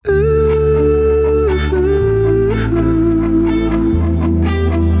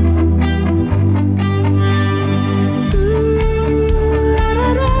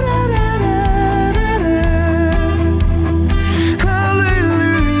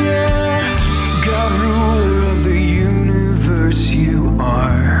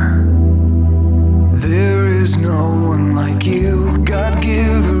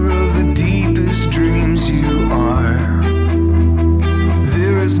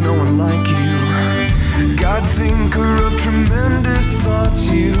no one like you. God, thinker of tremendous thoughts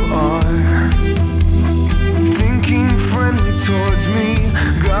you are. Thinking friendly towards me.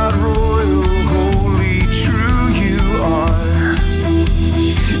 God, royal, holy, true you are.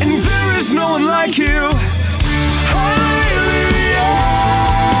 And there is no one like you.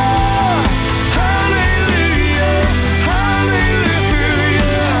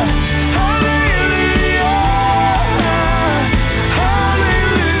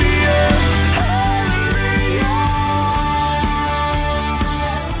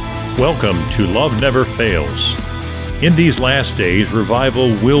 Welcome to Love Never Fails. In these last days, revival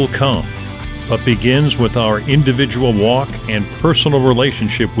will come, but begins with our individual walk and personal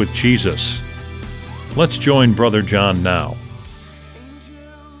relationship with Jesus. Let's join Brother John now.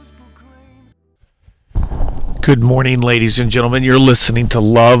 Good morning, ladies and gentlemen. You're listening to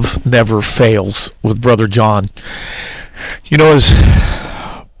Love Never Fails with Brother John. You know, as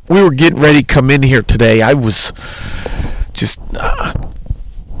we were getting ready to come in here today, I was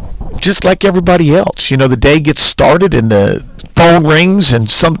just like everybody else. You know, the day gets started and the phone rings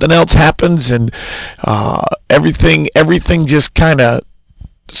and something else happens, and everything just kind of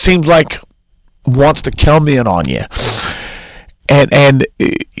seems like wants to come in on you. And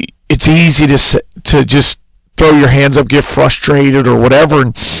it's easy to just throw your hands up, get frustrated or whatever,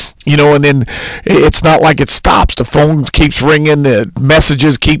 and then it's not like it stops. The phone keeps ringing, the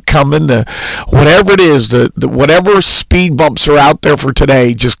messages keep coming, whatever it is, the whatever speed bumps are out there for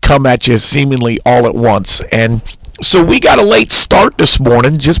today just come at you seemingly all at once. And so we got a late start this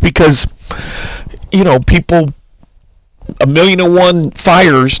morning just because, people, 1,000,001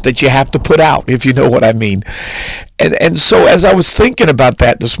 fires that you have to put out, if you know what I mean. And so as I was thinking about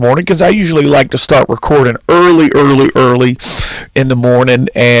that this morning, because I usually like to start recording early in the morning,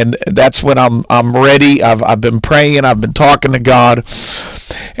 and that's when I'm ready. I've been praying, I've been talking to God,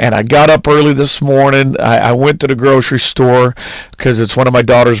 and I got up early this morning. I went to the grocery store because it's one of my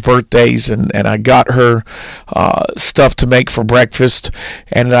daughter's birthdays, and I got her stuff to make for breakfast,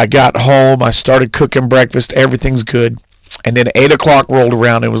 and I got home, I started cooking breakfast, everything's good. And then 8 o'clock rolled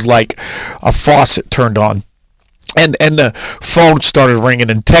around. It was like a faucet turned on. And the phone started ringing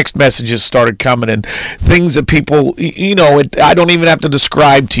and text messages started coming and things that people, I don't even have to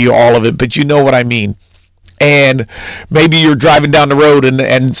describe to you all of it, but you know what I mean. And maybe you're driving down the road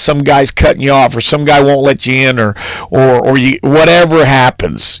and some guy's cutting you off, or some guy won't let you in, or you, whatever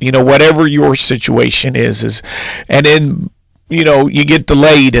happens, whatever your situation is, and then you get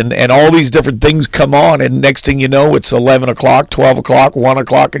delayed and all these different things come on, and next thing you know, it's 11 o'clock, 12 o'clock, 1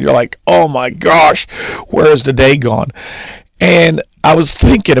 o'clock, and you're like, oh my gosh, where's the day gone? And I was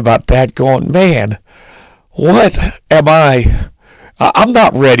thinking about that going, man, what am I'm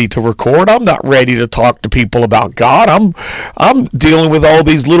not ready to record. I'm not ready to talk to people about God. I'm dealing with all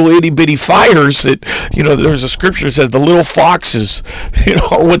these little itty bitty fires that, there's a scripture that says the little foxes,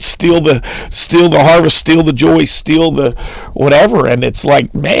 are what steal the harvest, steal the joy, steal the whatever. And it's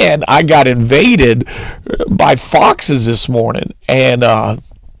like, man, I got invaded by foxes this morning. And,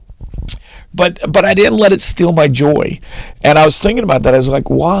 But I didn't let it steal my joy. And I was thinking about that. I was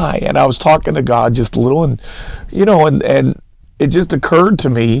like, why? And I was talking to God just a little, and it just occurred to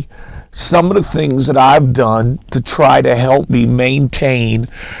me some of the things that I've done to try to help me maintain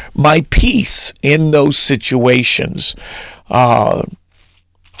my peace in those situations.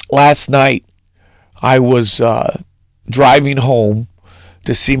 Last night, I was driving home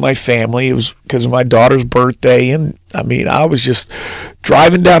to see my family. It was because of my daughter's birthday, and I was just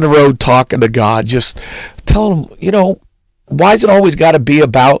driving down the road talking to God, just telling him, why is it always got to be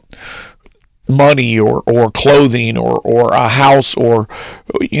about money or clothing or a house, or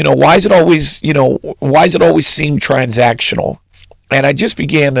why is it always seem transactional? And I just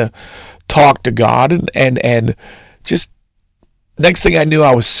began to talk to God, and just next thing I knew,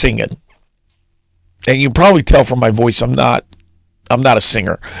 I was singing. And you can probably tell from my voice I'm not a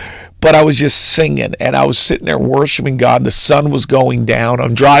singer, but I was just singing, and I was sitting there worshiping God. The sun was going down.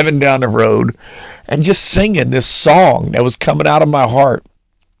 I'm driving down the road and just singing this song that was coming out of my heart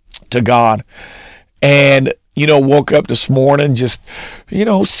to God. And woke up this morning, just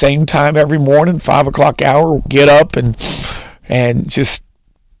same time every morning, 5 o'clock hour, get up and just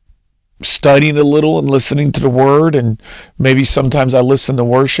studying a little and listening to the word, and maybe sometimes I listen to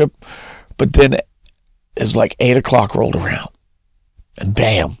worship. But then it's like 8 o'clock rolled around, and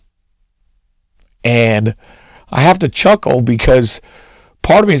bam. And I have to chuckle because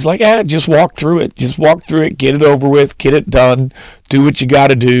part of me is like, just walk through it. Just walk through it, get it over with, get it done, do what you got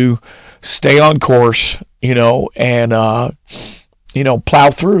to do, stay on course, and, plow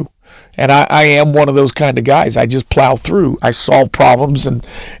through. And I am one of those kind of guys. I just plow through. I solve problems, and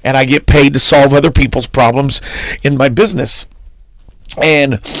I get paid to solve other people's problems in my business.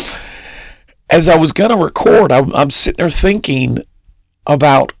 And as I was going to record, I'm sitting there thinking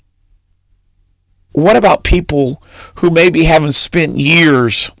about, what about people who maybe haven't spent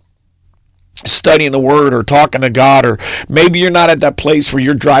years studying the Word or talking to God, or maybe you're not at that place where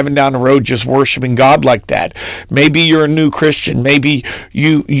you're driving down the road just worshiping God like that. Maybe you're a new Christian. Maybe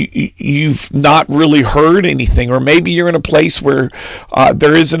you've not really heard anything, or maybe you're in a place where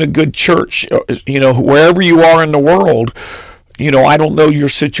there isn't a good church. Wherever you are in the world, I don't know your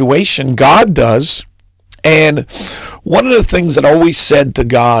situation. God does. And one of the things that I always said to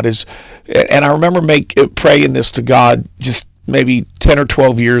God is, and I remember praying this to God just maybe 10 or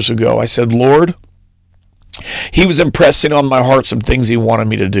 12 years ago. I said, Lord, he was impressing on my heart some things he wanted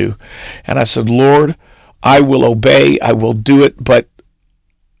me to do. And I said, Lord, I will obey, I will do it, but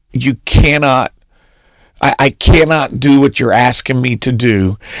I cannot do what you're asking me to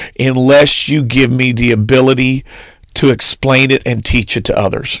do unless you give me the ability to explain it and teach it to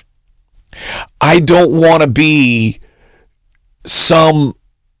others. I don't want to be some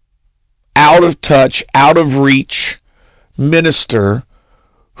out of touch, out of reach minister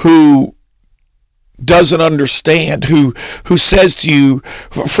who doesn't understand, who says to you,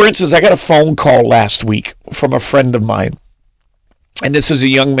 for instance, I got a phone call last week from a friend of mine. And this is a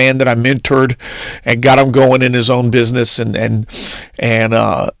young man that I mentored and got him going in his own business, and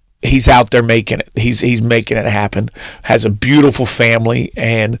he's out there making it. He's making it happen. Has a beautiful family,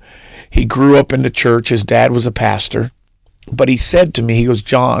 and he grew up in the church. His dad was a pastor. But he said to me, he goes,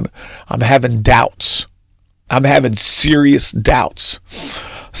 John, I'm having doubts. I'm having serious doubts.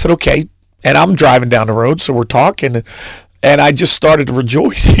 I said, okay. And I'm driving down the road, so we're talking, and I just started to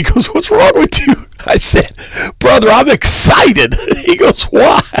rejoice. He goes, what's wrong with you? I said, brother, I'm excited. He goes,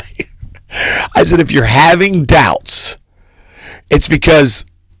 why? I said, if you're having doubts, it's because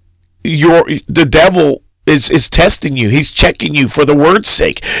the devil is testing you. He's checking you for the word's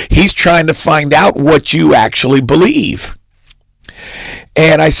sake. He's trying to find out what you actually believe.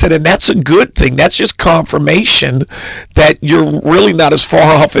 And I said, and that's a good thing. That's just confirmation that you're really not as far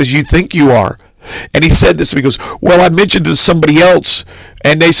off as you think you are. And he said this, and he goes, well, I mentioned to somebody else,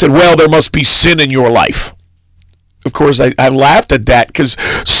 and they said, well, there must be sin in your life. Of course, I laughed at that, because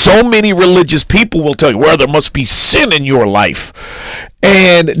so many religious people will tell you, well, there must be sin in your life.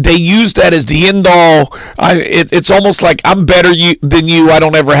 And they use that as the end all. It's almost like I'm better than you. I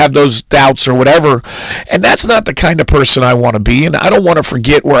don't ever have those doubts or whatever. And that's not the kind of person I want to be. And I don't want to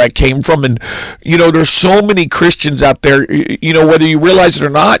forget where I came from. And, there's so many Christians out there, whether you realize it or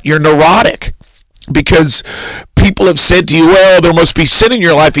not, you're neurotic. Because people have said to you, well, there must be sin in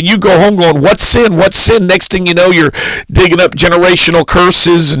your life. And you go home going, what sin? What sin? Next thing you know, you're digging up generational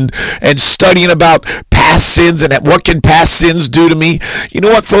curses and studying about past sins and what can past sins do to me. You know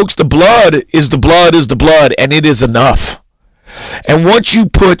what, folks? The blood is the blood is the blood, and it is enough. And once you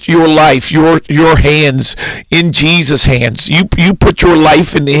put your life, your hands in Jesus' hands, you put your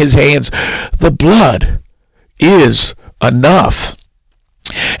life in his hands, the blood is enough.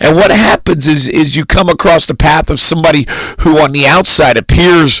 And what happens is you come across the path of somebody who on the outside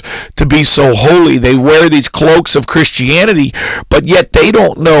appears to be so holy. They wear these cloaks of Christianity, but yet they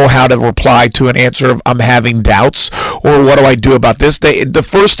don't know how to reply to an answer of, I'm having doubts, or what do I do about this? The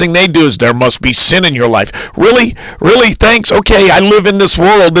first thing they do is, there must be sin in your life. Really? Really? Thanks. Okay, I live in this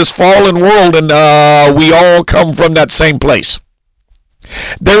world, this fallen world, and we all come from that same place.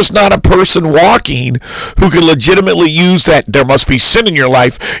 There's not a person walking who can legitimately use that there must be sin in your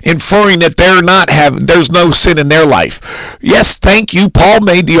life, inferring that there's no sin in their life. Yes, thank you. Paul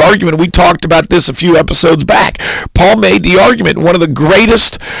made the argument. We talked about this a few episodes back. Paul made the argument. One of the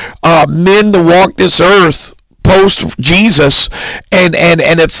greatest men to walk this earth post Jesus, and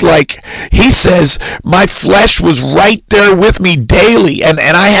it's like he says, my flesh was right there with me daily, and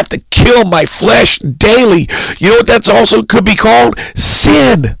I have to kill my flesh daily. You know what that's also could be called?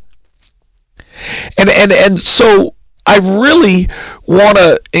 Sin. And so I really want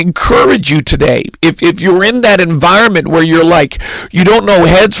to encourage you today, if you're in that environment where you're like, you don't know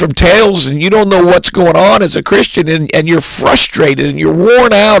heads from tails, and you don't know what's going on as a Christian, and you're frustrated and you're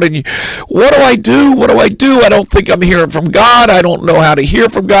worn out, and what do I do? What do I do? I don't think I'm hearing from God. I don't know how to hear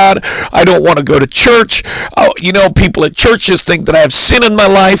from God. I don't want to go to church. People at church just think that I have sin in my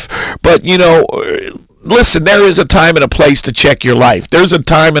life, but listen, there is a time and a place to check your life. There's a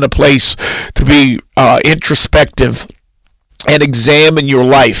time and a place to be introspective and examine your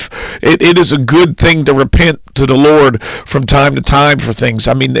life. It is a good thing to repent to the Lord from time to time for things.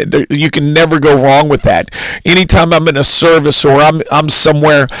 I mean, you can never go wrong with that. Anytime I'm in a service or I'm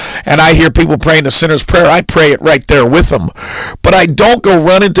somewhere and I hear people praying the sinner's prayer, I pray it right there with them. But I don't go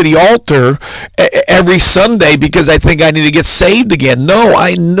running to the altar every Sunday because I think I need to get saved again. No,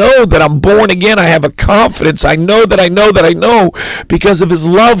 I know that I'm born again. I have a confidence. I know because of his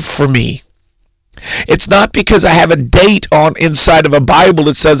love for me. It's not because I have a date on inside of a Bible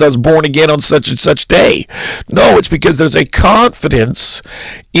that says I was born again on such and such day. No, it's because there's a confidence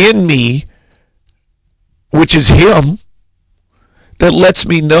in me, which is him, that lets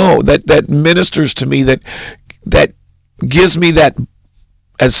me know, that ministers to me, that gives me that,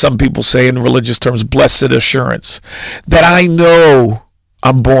 as some people say in religious terms, blessed assurance, that I know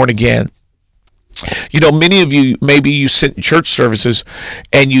I'm born again. You know, many of you, maybe you sit in church services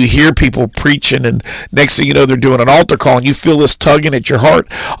and you hear people preaching, and next thing you know, they're doing an altar call and you feel this tugging at your heart.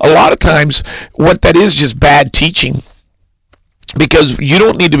 A lot of times what that is just bad teaching, because you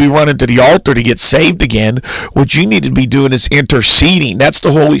don't need to be running to the altar to get saved again. What you need to be doing is interceding. That's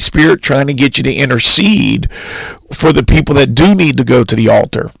the Holy Spirit trying to get you to intercede for the people that do need to go to the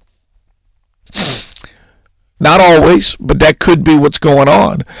altar. Not always, but that could be what's going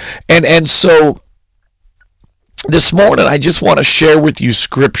on. And so this morning, I just want to share with you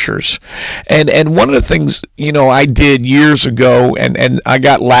scriptures. And one of the things, you know, I did years ago, and I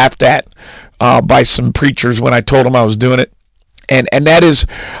got laughed at by some preachers when I told them I was doing it. And that is,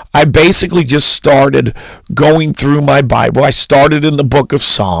 I basically just started going through my Bible. I started in the book of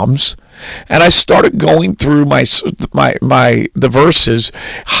Psalms, and I started going through the verses,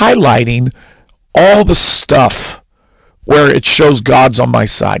 highlighting all the stuff where it shows God's on my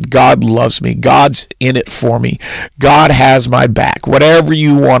side. God loves me. God's in it for me. God has my back, whatever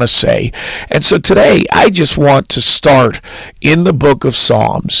you want to say. And so today, I just want to start in the book of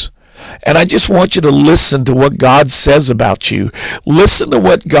Psalms. And I just want you to listen to what God says about you. Listen to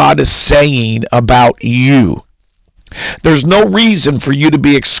what God is saying about you. There's no reason for you to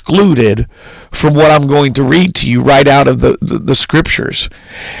be excluded from what I'm going to read to you right out of the scriptures.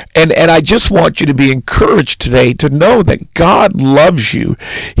 And I just want you to be encouraged today to know that God loves you.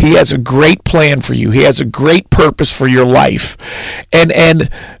 He has a great plan for you. He has a great purpose for your life. And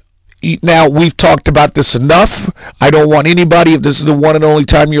now, we've talked about this enough. I don't want anybody, if this is the one and only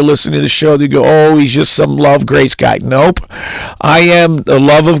time you're listening to the show, to go, oh, he's just some love grace guy. Nope. I am the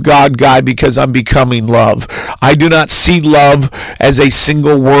love of God guy because I'm becoming love. I do not see love as a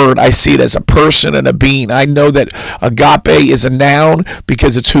single word. I see it as a person and a being. I know that agape is a noun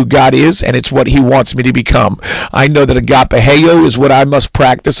because it's who God is and it's what he wants me to become. I know that agapeo is what I must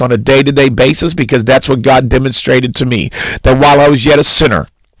practice on a day-to-day basis because that's what God demonstrated to me, that while I was yet a sinner,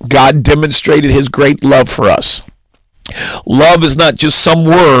 God demonstrated his great love for us. Love is not just some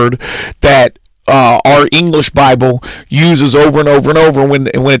word that our English Bible uses over and over and over when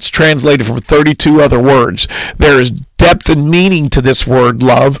it's translated from 32 other words. There is depth and meaning to this word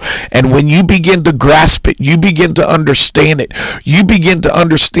love, and when you begin to grasp it, you begin to understand it, you begin to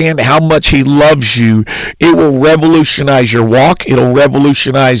understand how much he loves you, it will revolutionize your walk, it'll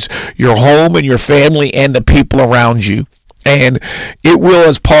revolutionize your home and your family and the people around you. And it will,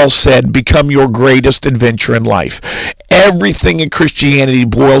 as Paul said, become your greatest adventure in life. Everything in Christianity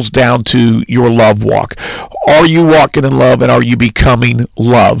boils down to your love walk. Are you walking in love, and are you becoming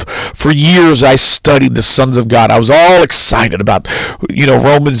love? For years, I studied the sons of God. I was all excited about,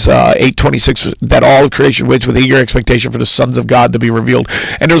 Romans 8:26, that all of creation waits with eager expectation for the sons of God to be revealed.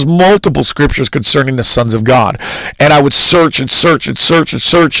 And there's multiple scriptures concerning the sons of God. And I would search and search and search and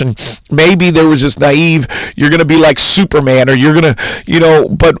search, and maybe there was this naive, you're going to be like Superman, or you're going to,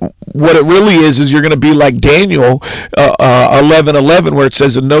 but what it really is you're going to be like Daniel 11:11, where it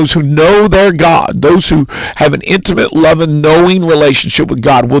says, and those who know their God, those who have an intimate, loving, knowing relationship with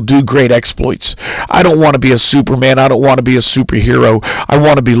God will do great exploits. I don't want to be a Superman. I don't want to be a superhero. I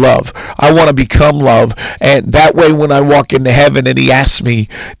want to be love. I want to become love. And that way, when I walk into heaven and he asks me,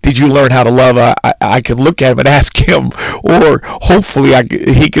 did you learn how to love? I can look at him and ask him, or hopefully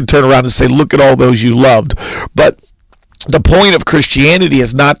he can turn around and say, look at all those you loved. But the point of Christianity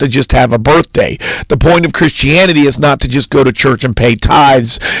is not to just have a birthday. The point of Christianity is not to just go to church and pay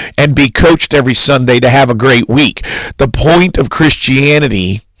tithes and be coached every Sunday to have a great week. The point of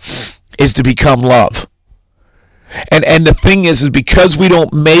Christianity is to become love. And the thing is because we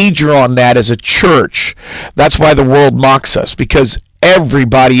don't major on that as a church, that's why the world mocks us, because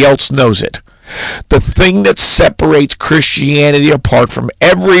everybody else knows it. The thing that separates Christianity apart from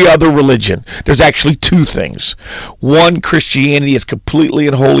every other religion, there's actually two things. One, Christianity is completely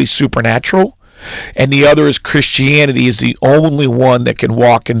and wholly supernatural. And the other is Christianity is the only one that can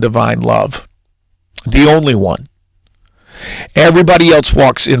walk in divine love. The only one. Everybody else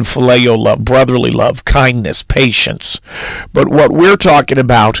walks in phileo love, brotherly love, kindness, patience. But what we're talking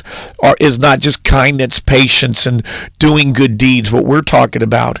about is not just kindness, patience, and doing good deeds. What we're talking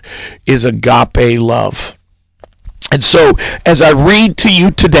about is agape love. And so, as I read to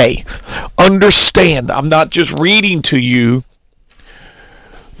you today, understand, I'm not just reading to you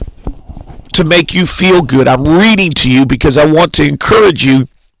to make you feel good. I'm reading to you because I want to encourage you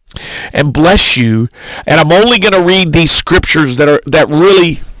and bless you. And I'm only going to read these scriptures that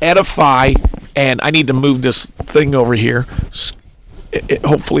really edify. And I need to move this thing over here.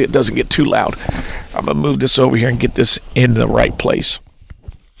 Hopefully it doesn't get too loud. I'm going to move this over here and get this in the right place.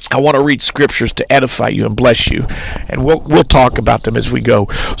 I want to read scriptures to edify you and bless you, and we'll talk about them as we go.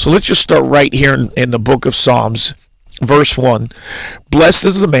 So let's just start right here in the book of Psalms, verse 1. Blessed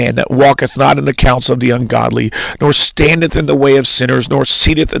is the man that walketh not in the counsel of the ungodly, nor standeth in the way of sinners, nor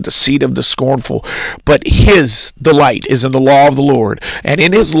sitteth at the seat of the scornful. But his delight is in the law of the Lord, and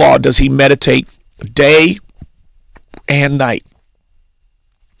in his law does he meditate day and night.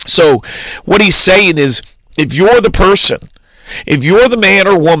 So what he's saying is, if you're the person, if you're the man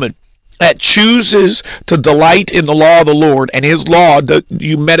or woman that chooses to delight in the law of the Lord and his law,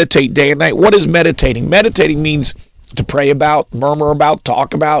 you meditate day and night. What is meditating? Meditating means to pray about, murmur about,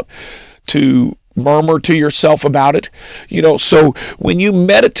 talk about, to murmur to yourself about it. So when you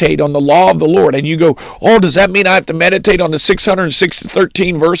meditate on the law of the Lord and you go, oh, does that mean I have to meditate on the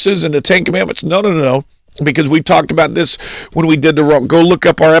 613 verses and the 10 commandments? No. Because we've talked about this when we did go look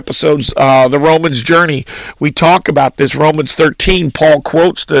up our episodes, the Romans journey. We talk about this. Romans 13, Paul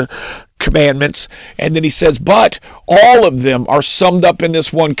quotes the commandments, and then he says, but all of them are summed up in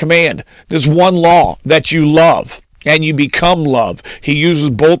this one command, this one law, that you love and you become love. He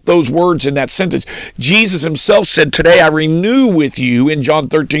uses both those words in that sentence. Jesus himself said, today I renew with you, in John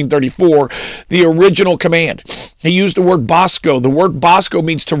 13:34, the original command. He used the word bosco. The word bosco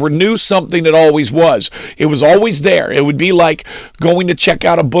means to renew something that always was. It was always there. It would be like going to check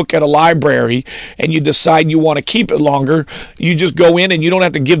out a book at a library and you decide you want to keep it longer. You just go in and you don't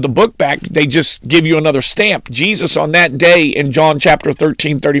have to give the book back. They just give you another stamp. Jesus on that day in John chapter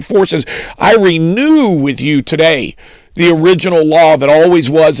 13:34 says, I renew with you today the original law that always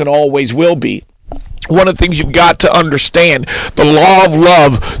was and always will be. One of the things you've got to understand, the law of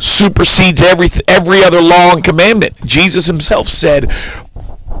love supersedes every other law and commandment. Jesus himself said,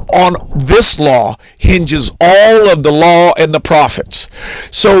 on this law hinges all of the law and the prophets.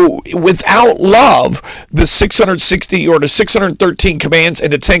 So without love, the 660 or the 613 commands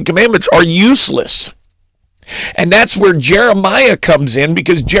and the 10 commandments are useless. And that's where Jeremiah comes in,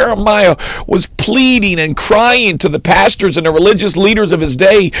 because Jeremiah was pleading and crying to the pastors and the religious leaders of his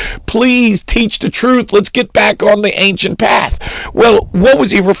day, please teach the truth. Let's get back on the ancient path. Well, what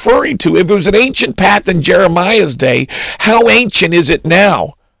was he referring to? If it was an ancient path in Jeremiah's day, how ancient is it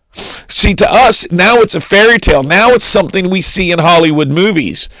now? See, to us, now it's a fairy tale. Now it's something we see in Hollywood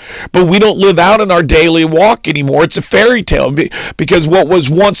movies. But we don't live out in our daily walk anymore. It's a fairy tale because what was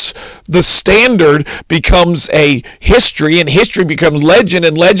once the standard becomes a history, and history becomes legend,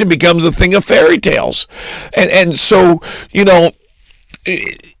 and legend becomes a thing of fairy tales. And so,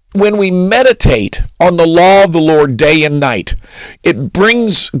 when we meditate on the law of the Lord day and night, it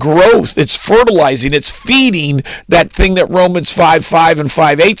brings growth. It's fertilizing. It's feeding that thing that Romans 5:5 and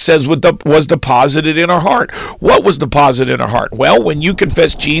 5:8 says was deposited in our heart. What was deposited in our heart? Well, when you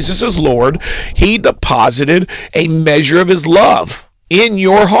confess Jesus as Lord, he deposited a measure of his love in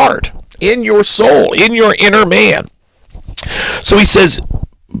your heart, in your soul, in your inner man. So he says,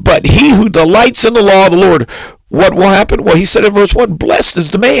 but he who delights in the law of the Lord, what will happen? Well, he said in verse 1, blessed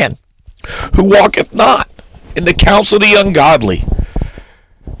is the man who walketh not in the counsel of the ungodly,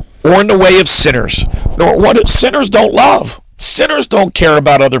 or in the way of sinners. Nor what sinners don't love. Sinners don't care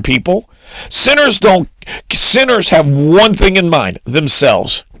about other people. Sinners have one thing in mind,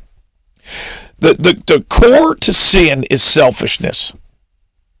 themselves. The core to sin is selfishness.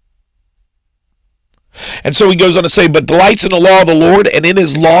 And so he goes on to say, but delights in the law of the Lord, and in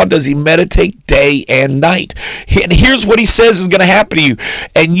his law does he meditate day and night. And here's what he says is going to happen to you.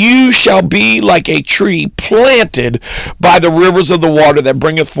 And you shall be like a tree planted by the rivers of the water, that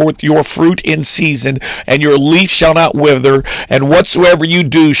bringeth forth your fruit in season, and your leaf shall not wither, and whatsoever you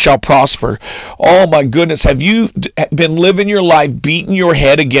do shall prosper. Oh my goodness, have you been living your life beating your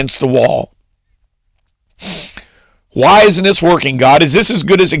head against the wall? Why isn't this working, God? Is this as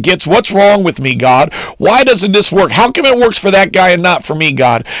good as it gets? What's wrong with me, God? Why doesn't this work? How come it works for that guy and not for me,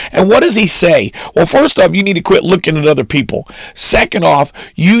 God? And what does he say? Well, first off, you need to quit looking at other people. Second off,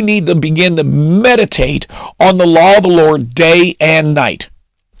 you need to begin to meditate on the law of the Lord day and night.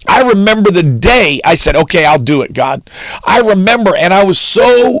 I remember the day I said, okay, I'll do it, God. I remember, and I was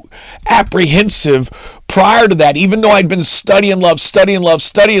so apprehensive prior to that, even though I'd been studying love,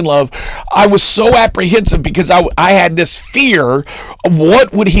 I was so apprehensive because I had this fear of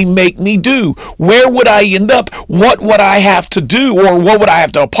what would he make me do? Where would I end up? What would I have to do? Or what would I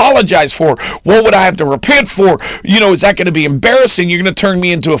have to apologize for? What would I have to repent for? Is that going to be embarrassing? You're going to turn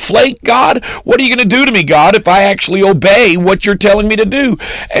me into a flake, God? What are you going to do to me, God, if I actually obey what you're telling me to do?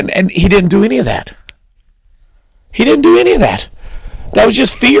 And he didn't do any of that. He didn't do any of that. That was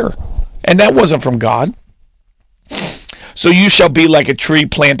just fear. And that wasn't from God. So you shall be like a tree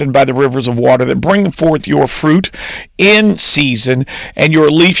planted by the rivers of water that bring forth your fruit in season, and your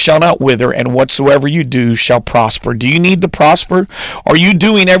leaf shall not wither, and whatsoever you do shall prosper. Do you need to prosper? Are you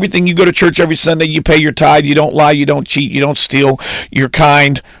doing everything? You go to church every Sunday, you pay your tithe, you don't lie, you don't cheat, you don't steal, you're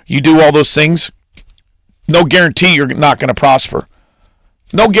kind, you do all those things? No guarantee you're not going to prosper.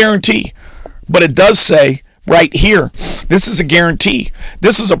 No guarantee. But it does say right here, this is a guarantee.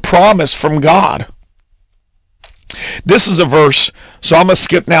 This is a promise from God. This is a verse, so I'm going to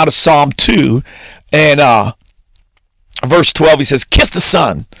skip now to Psalm 2, and verse 12, he says, kiss the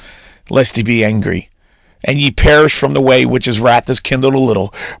Son, lest he be angry, and ye perish from the way which his wrath is kindled a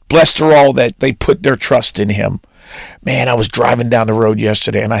little. Blessed are all that they put their trust in him. Man, I was driving down the road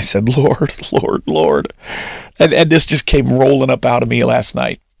yesterday, and I said, Lord, Lord, Lord. And this just came rolling up out of me last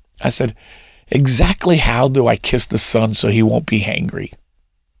night. I said, exactly how do I kiss the Son so he won't be angry?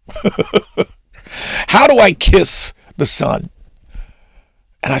 How do I kiss the Son?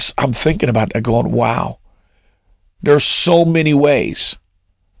 And I'm thinking about that going, wow, there's so many ways.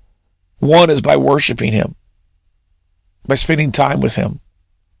 One is by worshiping him, by spending time with him.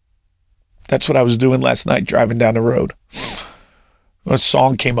 That's what I was doing last night driving down the road. A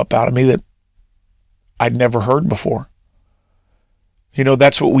song came up out of me that I'd never heard before.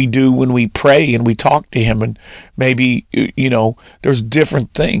 That's what we do when we pray and we talk to him, and maybe, there's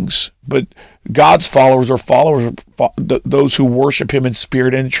different things, but God's followers are those who worship him in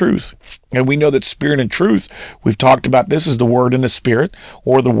spirit and truth. And we know that spirit and truth, we've talked about this, is the word and the spirit,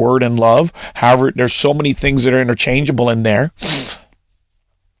 or the word and love. However, there's so many things that are interchangeable in there.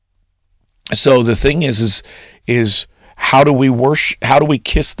 So the thing is how do we worship? How do we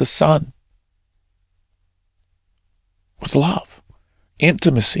kiss the Son? With love,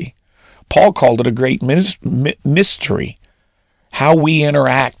 intimacy. Paul called it a great mystery, how we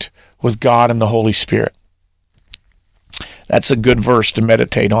interact with God and the Holy Spirit. That's a good verse to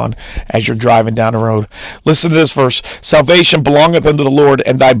meditate on as you're driving down the road. Listen to this verse. Salvation belongeth unto the Lord,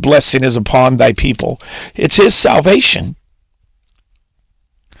 and thy blessing is upon thy people. It's his salvation.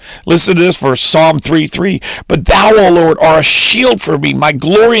 Listen to this verse, Psalm 3:3. But thou, O Lord, art a shield for me, my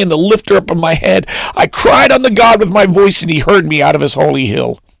glory and the lifter up of my head. I cried unto God with my voice, and he heard me out of his holy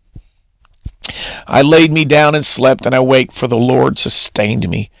hill. I laid me down and slept, and I waked, for the Lord sustained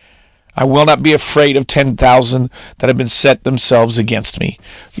me. I will not be afraid of 10,000 that have been set themselves against me.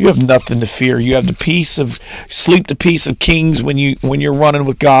 You have nothing to fear. You have sleep the peace of kings when you're running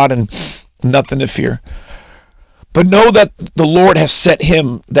with God, and nothing to fear. But know that the Lord has set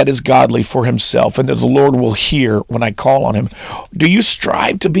him that is godly for himself, and that the Lord will hear when I call on him. Do you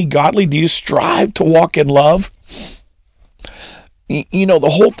strive to be godly? Do you strive to walk in love? The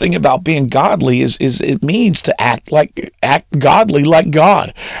whole thing about being godly is it means to act godly like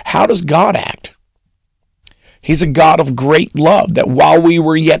God. How does God act? He's a God of great love, that while we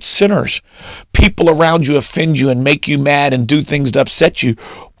were yet sinners, people around you offend you and make you mad and do things to upset you,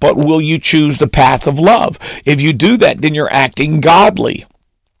 but will you choose the path of love? If you do that, then you're acting godly.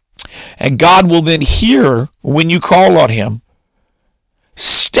 And God will then hear when you call on him.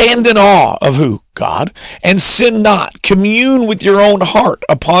 Stand in awe of who? God. And sin not. Commune with your own heart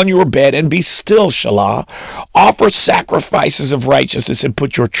upon your bed and be still, Shelah. Offer sacrifices of righteousness and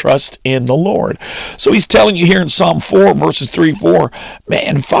put your trust in the Lord. So he's telling you here in Psalm 4, verses 3, 4,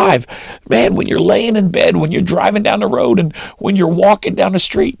 and 5, when you're laying in bed, when you're driving down the road, and when you're walking down the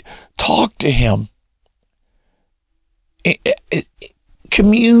street, talk to him.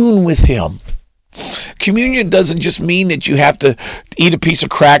 Commune with him. Communion doesn't just mean that you have to eat a piece of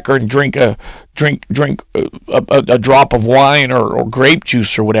cracker and drink a drop of wine or grape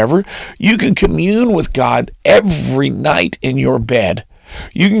juice or whatever. You can commune with God every night in your bed.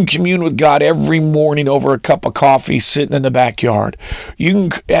 You can commune with God every morning over a cup of coffee sitting in the backyard. You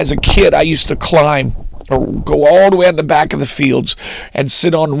can, as a kid, I used to climb or go all the way in the back of the fields and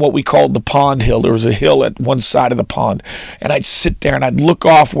sit on what we called the pond hill. There was a hill at one side of the pond, and I'd sit there and I'd look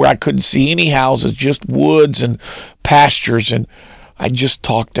off where I couldn't see any houses, just woods and pastures, and I'd just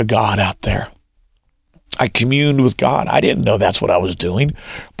talk to God out there. I communed with God. I didn't know that's what I was doing,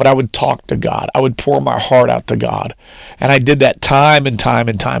 but I would talk to God. I would pour my heart out to God, and I did that time and time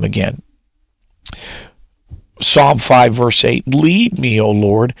and time again. Psalm 5, verse 8, lead me, O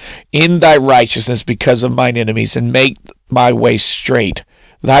Lord, in thy righteousness because of mine enemies, and make my way straight,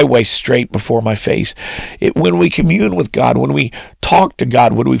 thy way straight before my face. When we commune with God, when we talk to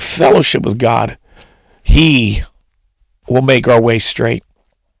God, when we fellowship with God, he will make our way straight.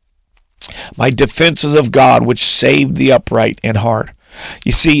 My defense is of God, which saved the upright in heart.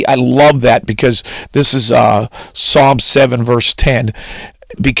 You see, I love that because this is Psalm 7, verse 10,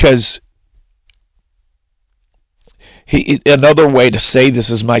 because another way to say this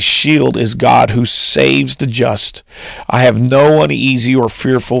is my shield is God who saves the just. I have no uneasy or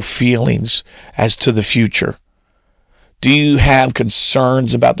fearful feelings as to the future. Do you have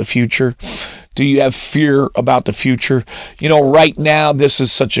concerns about the future? Do you have fear about the future? You know, right now, this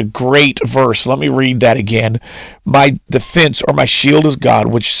is such a great verse. Let me read that again. My defense or my shield is God,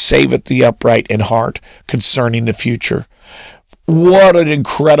 which saveth the upright in heart concerning the future. What an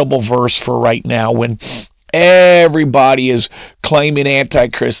incredible verse for right now when everybody is claiming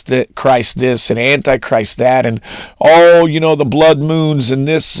Antichrist this and Antichrist that, and the blood moons and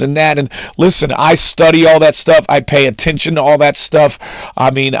this and that. And listen, I study all that stuff. I pay attention to all that stuff.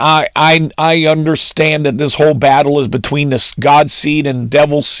 I mean, I understand that this whole battle is between this God's seed and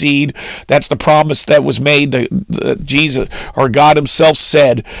devil's seed. That's the promise that was made. Jesus or God himself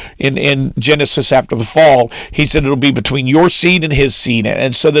said in Genesis after the fall, he said it'll be between your seed and his seed.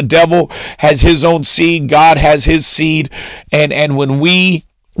 And so the devil has his own seed. God has his seed. And when we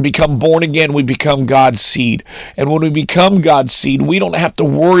become born again, we become God's seed. And when we become God's seed, we don't have to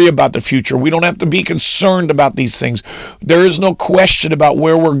worry about the future. We don't have to be concerned about these things. There is no question about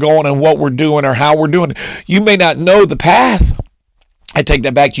where we're going and what we're doing or how we're doing. You may not know the path. I take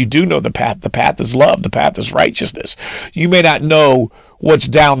that back. You do know the path. The path is love. The path is righteousness. You may not know what's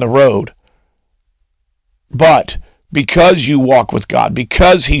down the road. But because you walk with God,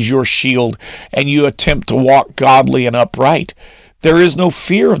 because he's your shield, and you attempt to walk godly and upright, there is no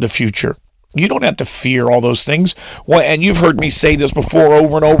fear of the future. You don't have to fear all those things. Well, and you've heard me say this before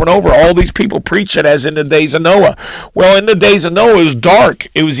over and over and over. All these people preach it as in the days of Noah. Well, in the days of Noah, it was dark.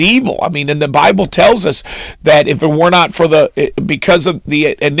 It was evil. I mean, and the Bible tells us that if it were not for because of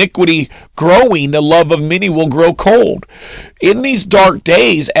the iniquity growing, the love of many will grow cold. In these dark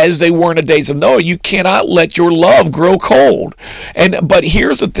days, as they were in the days of Noah, you cannot let your love grow cold. But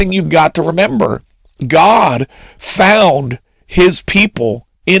here's the thing you've got to remember. God found his people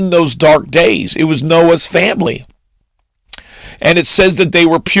in those dark days. It was Noah's family. And it says that they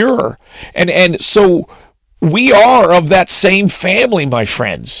were pure. And so we are of that same family, my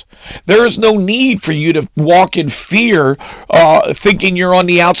friends. There is no need for you to walk in fear, thinking you're on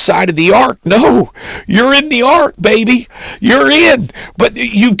the outside of the ark. No, you're in the ark, baby. You're in. But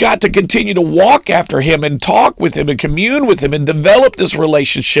you've got to continue to walk after him and talk with him and commune with him and develop this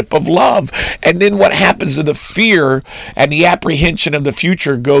relationship of love. And then what happens to the fear and the apprehension of the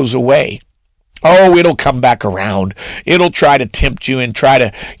future goes away. Oh, it'll come back around. It'll try to tempt you and try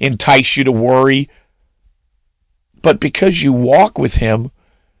to entice you to worry. But because you walk with him,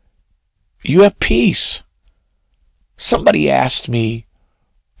 you have peace. Somebody asked me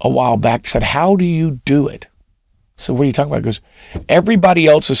a while back, said, how do you do it? So what are you talking about? He goes, everybody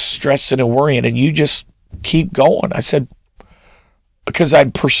else is stressing and worrying and you just keep going. I said, because I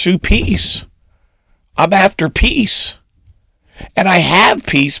pursue peace. I'm after peace. And I have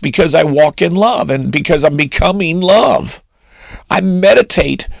peace because I walk in love and because I'm becoming love. I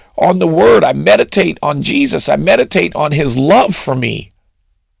meditate on the word. I meditate on Jesus. I meditate on his love for me.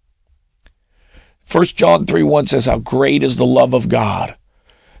 1 John 3:1 says, how great is the love of God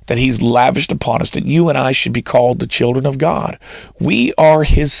that he's lavished upon us, that you and I should be called the children of God. We are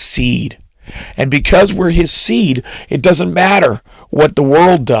his seed. And because we're his seed, it doesn't matter what the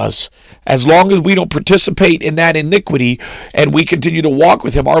world does. As long as we don't participate in that iniquity and we continue to walk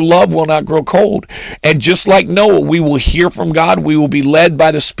with him, our love will not grow cold. And just like Noah, we will hear from God. We will be led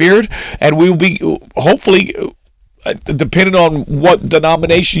by the Spirit, and we will be, hopefully, depending on what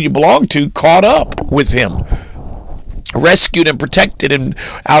denomination you belong to, caught up with him, rescued and protected and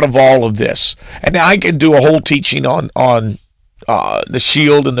out of all of this. And I can do a whole teaching on the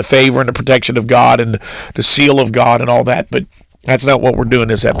shield and the favor and the protection of God and the seal of God and all that. But That's not what we're doing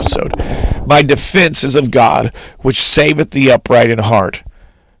this episode. My defense is of God, which saveth the upright in heart.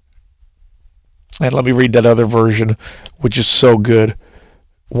 And let me read that other version, which is so good.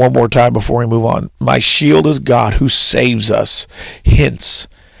 One more time before we move on. My shield is God who saves us. Hence,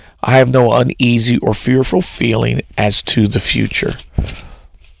 I have no uneasy or fearful feeling as to the future.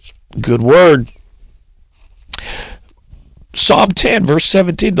 Good word. Psalm 10, verse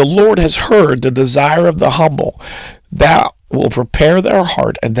 17. The Lord has heard the desire of the humble. Thou will prepare their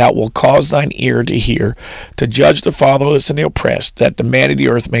heart, and thou will cause thine ear to hear, to judge the fatherless and the oppressed, that the man of the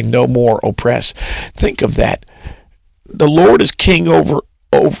earth may no more oppress. Think of that. The Lord is king over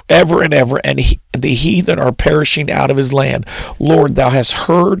ever and ever, and the heathen are perishing out of his land. Lord, thou hast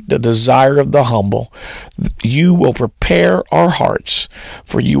heard the desire of the humble. You will prepare our hearts,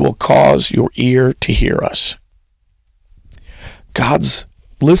 for you will cause your ear to hear us. God's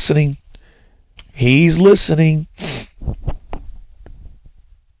listening. He's listening.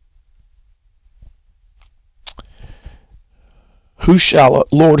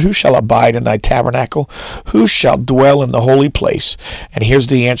 Lord, who shall abide in thy tabernacle? Who shall dwell in the holy place? And here's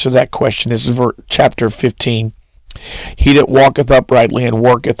the answer to that question. This is chapter 15. He that walketh uprightly and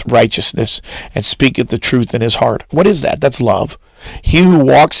worketh righteousness and speaketh the truth in his heart. What is that? That's love. He who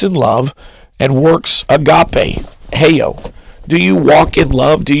walks in love and works agape. Heyo. Do you walk in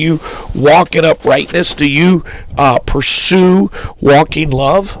love? Do you walk in uprightness? Do you pursue walking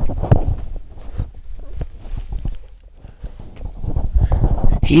love?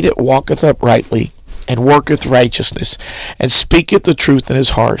 He that walketh uprightly and worketh righteousness and speaketh the truth in his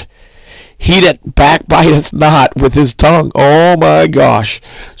heart. He that backbiteth not with his tongue. Oh my gosh.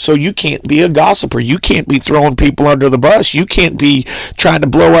 So you can't be a gossiper. You can't be throwing people under the bus. You can't be trying to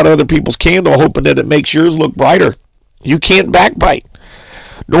blow out other people's candle hoping that it makes yours look brighter. You can't backbite.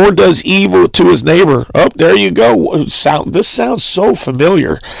 Nor does evil to his neighbor. Oh, there you go. This sounds so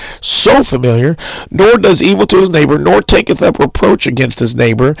familiar. So familiar. Nor does evil to his neighbor, nor taketh up reproach against his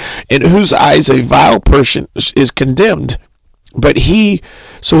neighbor, in whose eyes a vile person is condemned. But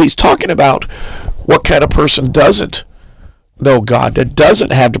so he's talking about what kind of person doesn't know God, that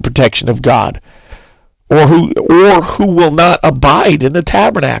doesn't have the protection of God, or who will not abide in the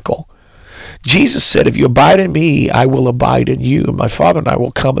tabernacle. Jesus said, if you abide in me, I will abide in you. And my Father and I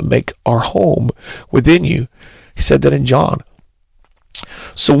will come and make our home within you. He said that in John.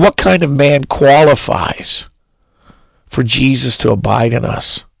 So what kind of man qualifies for Jesus to abide in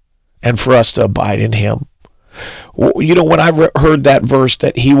us and for us to abide in him? You know, when I heard that verse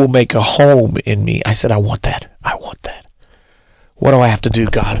that he will make a home in me, I said, I want that. I want that. What do I have to do,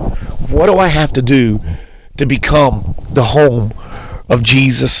 God? What do I have to do to become the home of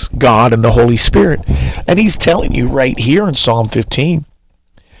Jesus, God, and the Holy Spirit? And he's telling you right here in Psalm 15,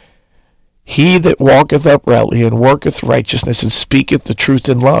 he that walketh uprightly and worketh righteousness and speaketh the truth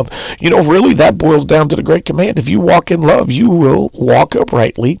in love. You know, really, that boils down to the great command. If you walk in love, you will walk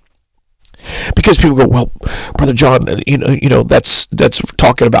uprightly. Because people go, well, Brother John, you know, that's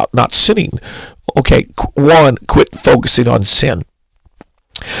talking about not sinning. Okay, one, quit focusing on sin.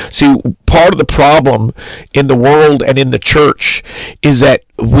 See, part of the problem in the world and in the church is that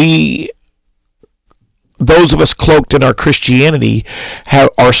those of us cloaked in our Christianity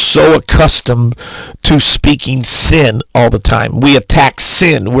are so accustomed to speaking sin all the time. We attack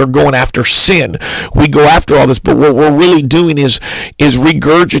sin. We're going after sin. We go after all this, but what we're really doing is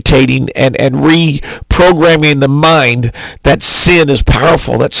regurgitating and reprogramming the mind that sin is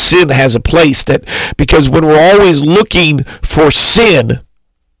powerful, that sin has a place, because when we're always looking for sin,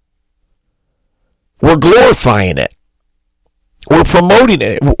 we're glorifying it. We're promoting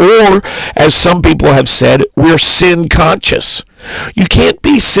it. Or, as some people have said, we're sin conscious. You can't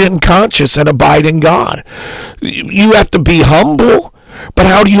be sin conscious and abide in God. You have to be humble. But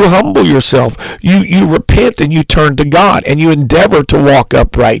how do you humble yourself? You repent and you turn to God and you endeavor to walk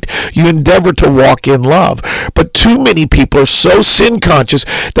upright. You endeavor to walk in love. But too many people are so sin conscious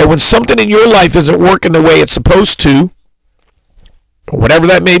that when something in your life isn't working the way it's supposed to, whatever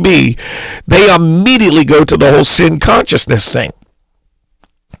that may be, they immediately go to the whole sin consciousness thing.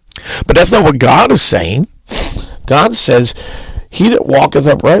 But that's not what God is saying. God says, he that walketh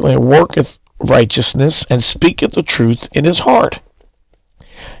uprightly and worketh righteousness and speaketh the truth in his heart.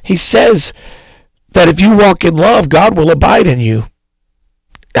 He says that if you walk in love, God will abide in you.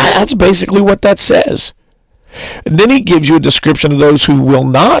 That's basically what that says. And then he gives you a description of those who will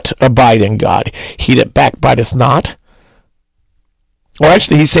not abide in God. He that backbiteth not, Or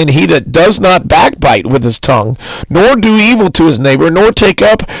actually, he's saying he that does not backbite with his tongue, nor do evil to his neighbor, nor take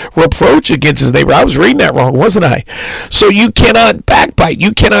up reproach against his neighbor. I was reading that wrong, wasn't I? So you cannot backbite.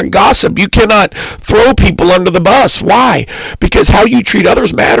 You cannot gossip. You cannot throw people under the bus. Why? Because how you treat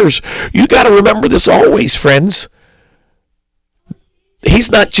others matters. You got to remember this always, friends.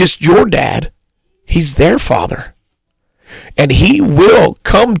 He's not just your dad. He's their father. And he will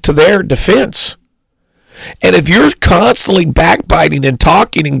come to their defense. And if you're constantly backbiting and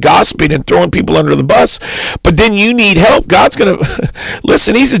talking and gossiping and throwing people under the bus, but then you need help, God's going to,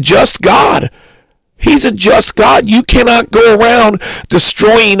 listen, he's a just God. He's a just God. You cannot go around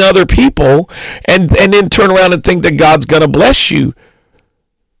destroying other people and then turn around and think that God's going to bless you.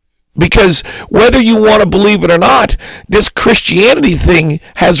 Because whether you want to believe it or not, this Christianity thing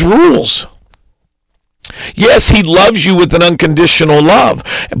has rules. Yes, he loves you with an unconditional love,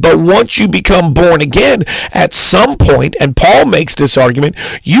 but once you become born again, at some point, and Paul makes this argument,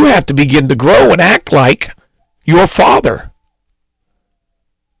 you have to begin to grow and act like your father.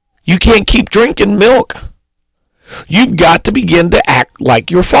 You can't keep drinking milk. You've got to begin to act like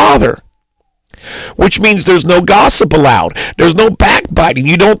your father, which means there's no gossip allowed. There's no backbiting.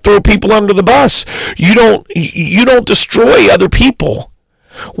 You don't throw people under the bus. You don't destroy other people.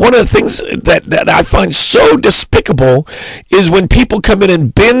 One of the things that I find so despicable is when people come in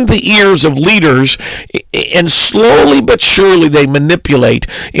and bend the ears of leaders, and slowly but surely they manipulate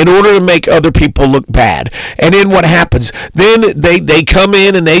in order to make other people look bad. And then what happens? Then they come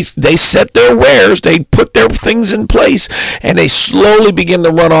in and they set their wares, they put their things in place, and they slowly begin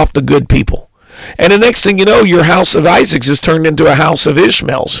to run off the good people. And the next thing you know, your house of Isaacs is turned into a house of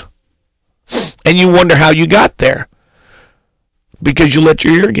Ishmaels. And you wonder how you got there. Because you let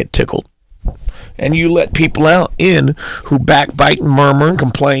your ear get tickled. And you let people out in who backbite and murmur and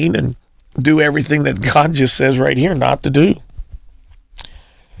complain and do everything that God just says right here not to do.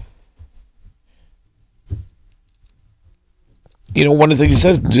 You know, one of the things he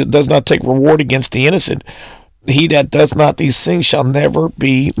says, does not take reward against the innocent. He that does not these things shall never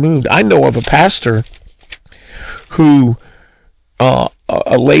be moved. I know of a pastor who, a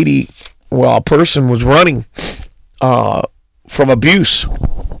person was running from abuse,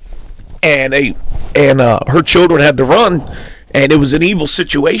 and her children had to run, and it was an evil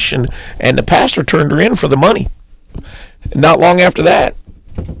situation, and the pastor turned her in for the money. Not long after that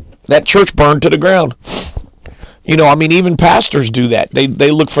church burned to the ground. You know, I mean, even pastors do that. They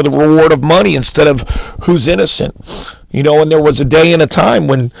look for the reward of money instead of who's innocent. You know, and there was a day and a time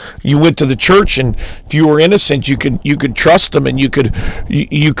when you went to the church, and if you were innocent, you could trust them, and you could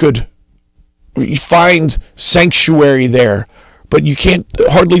find sanctuary there. But you can't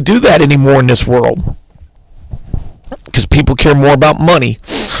hardly do that anymore in this world, because people care more about money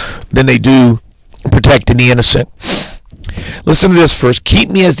than they do protecting the innocent. Listen to this first. Keep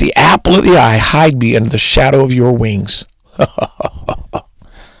me as the apple of the eye. Hide me under the shadow of your wings.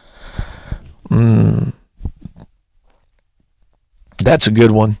 That's a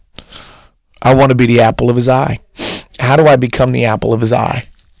good one. I want to be the apple of his eye. How do I become the apple of his eye?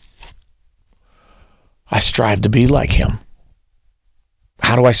 I strive to be like him.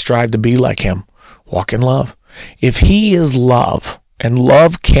 How do I strive to be like him? Walk in love. If he is love, and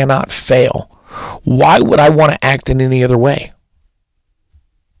love cannot fail, why would I want to act in any other way?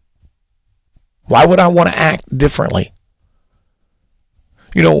 Why would I want to act differently?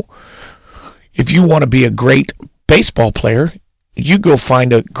 You know, if you want to be a great baseball player, you go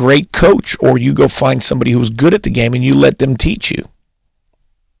find a great coach, or you go find somebody who's good at the game and you let them teach you.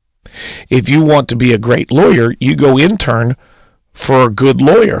 If you want to be a great lawyer, you go intern for a good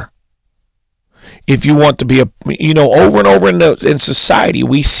lawyer. If you want to be over and over in society,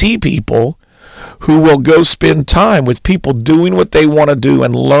 we see people who will go spend time with people doing what they want to do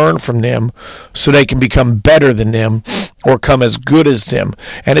and learn from them so they can become better than them or come as good as them.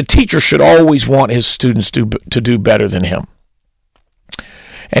 And a teacher should always want his students to do better than him.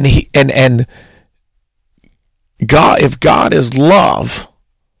 And God, if God is love,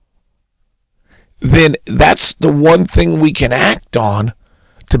 then that's the one thing we can act on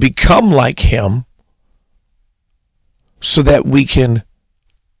to become like him, so that we can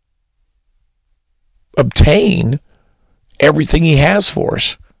obtain everything he has for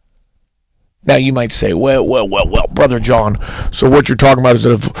us. Now you might say, well, Brother John, so what you're talking about is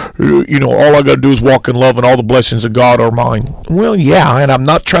that if, all I got to do is walk in love and all the blessings of God are mine. Well, yeah, and I'm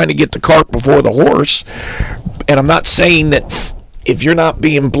not trying to get the cart before the horse, and I'm not saying that if you're not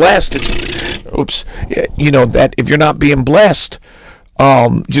being blessed, that if you're not being blessed,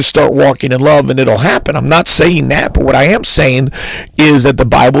 just start walking in love and it'll happen. I'm not saying that, but what I am saying is that the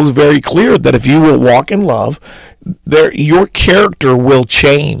Bible is very clear that if you will walk in love, your character will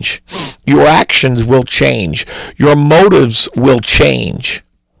change. Your actions will change. Your motives will change.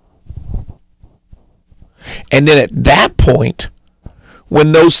 And then at that point,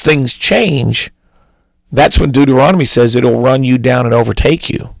 when those things change, that's when Deuteronomy says it'll run you down and overtake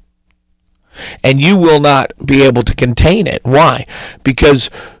you. And you will not be able to contain it. Why? Because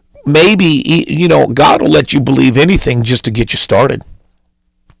maybe, God will let you believe anything just to get you started.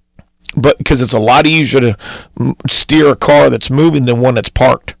 But because it's a lot easier to steer a car that's moving than one that's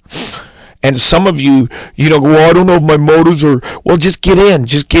parked. And some of you, well, I don't know if my motives are, well, just get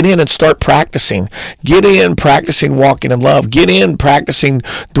in and start practicing. Get in practicing walking in love. Get in practicing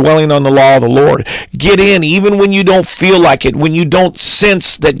dwelling on the law of the Lord. Get in even when you don't feel like it, when you don't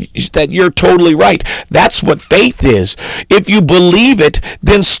sense that you're totally right. That's what faith is. If you believe it,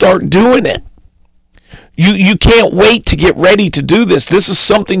 then start doing it. You can't wait to get ready to do this. This is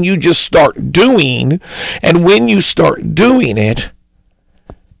something you just start doing, and when you start doing it,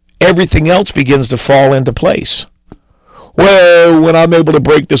 everything else begins to fall into place. Well, when I'm able to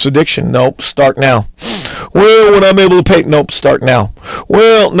break this addiction, nope, start now. Well, when I'm able to pay, nope, start now.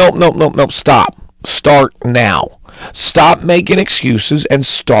 Well, nope, stop. Start now. Stop making excuses and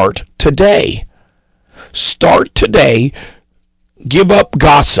start today. Start today. Give up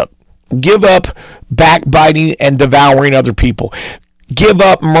gossip. Give up backbiting and devouring other people. Give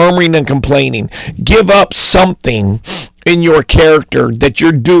up murmuring and complaining. Give up something in your character that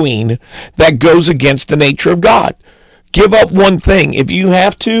you're doing that goes against the nature of God. Give up one thing. If you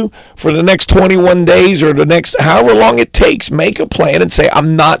have to, for the next 21 days or the next however long it takes, make a plan and say,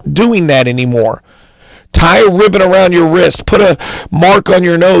 I'm not doing that anymore. Tie a ribbon around your wrist. Put a mark on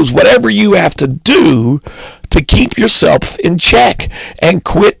your nose. Whatever you have to do to keep yourself in check, and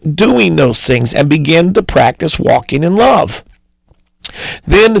quit doing those things and begin to practice walking in love.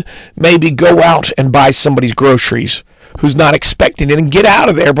 Then maybe go out and buy somebody's groceries who's not expecting it and get out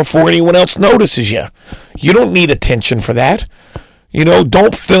of there before anyone else notices you. You don't need attention for that.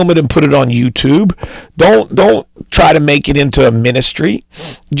 Don't film it and put it on YouTube. Don't try to make it into a ministry.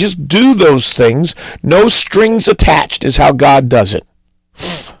 Just do those things. No strings attached is how God does it.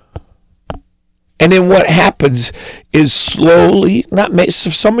 And then what happens is slowly,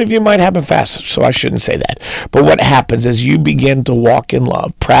 some of you might happen fast, so I shouldn't say that. But what happens is you begin to walk in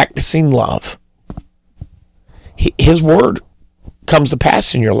love, practicing love. His word comes to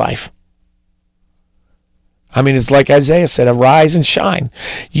pass in your life. I mean, it's like Isaiah said, arise and shine.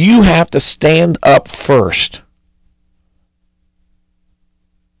 You have to stand up first.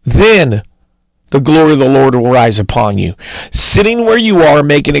 Then the glory of the Lord will rise upon you. Sitting where you are,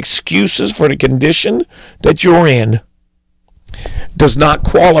 making excuses for the condition that you're in, does not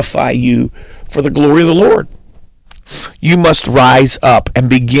qualify you for the glory of the Lord. You must rise up and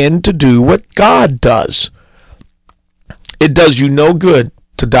begin to do what God does. It does you no good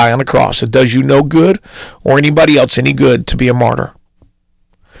to die on a cross. It does you no good or anybody else any good to be a martyr.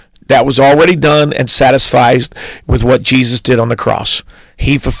 That was already done and satisfied with what Jesus did on the cross.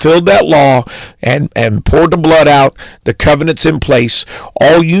 He fulfilled that law and poured the blood out. The covenant's in place.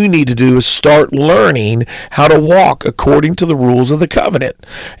 All you need to do is start learning how to walk according to the rules of the covenant.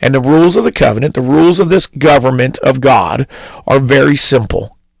 And the rules of the covenant, the rules of this government of God, are very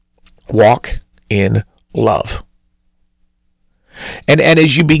simple. Walk in love. And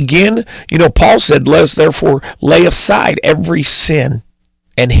as you begin, Paul said, let us therefore lay aside every sin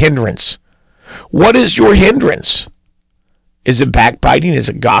and hindrance. What is your hindrance? Is it backbiting? Is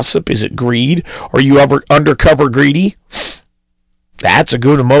it gossip? Is it greed? Are you ever undercover greedy? That's a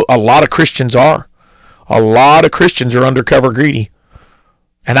lot of Christians are. A lot of Christians are undercover greedy.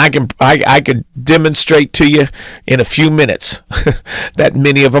 And I could demonstrate to you in a few minutes that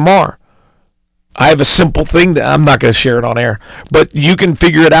many of them are. I have a simple thing that I'm not going to share it on air, but you can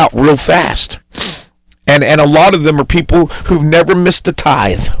figure it out real fast. And a lot of them are people who've never missed a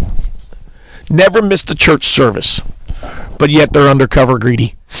tithe, never missed a church service, but yet they're undercover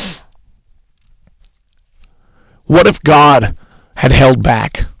greedy. What if God had held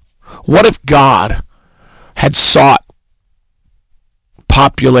back? What if God had sought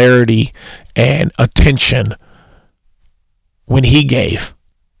popularity and attention when he gave?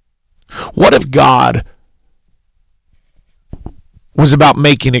 What if God was about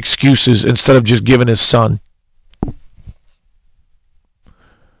making excuses instead of just giving his son?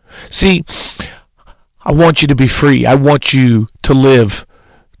 See, I want you to be free. I want you to live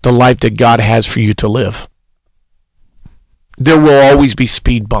the life that God has for you to live. There will always be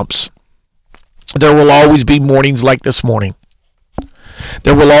speed bumps. There will always be mornings like this morning.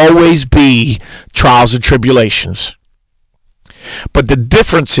 There will always be trials and tribulations. But the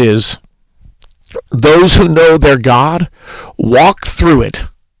difference is those who know their God walk through it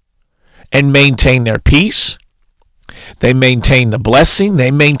and maintain their peace. They maintain the blessing.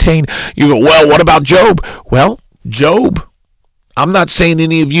 They maintain, you go, well, what about Job? Well, Job, I'm not saying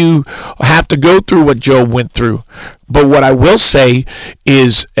any of you have to go through what Job went through. But what I will say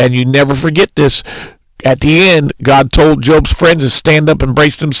is, and you never forget this, at the end, God told Job's friends to stand up and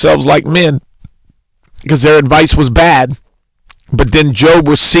brace themselves like men because their advice was bad. But then Job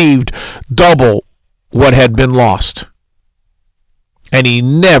received double what had been lost. And he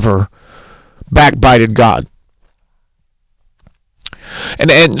never backbited God.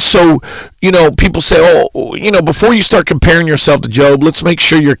 And so, people say, before you start comparing yourself to Job, let's make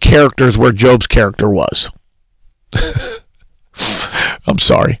sure your character is where Job's character was. I'm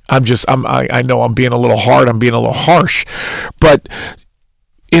sorry. I know I'm being a little hard. I'm being a little harsh. But,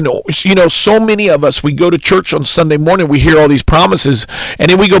 so many of us, we go to church on Sunday morning, we hear all these promises, and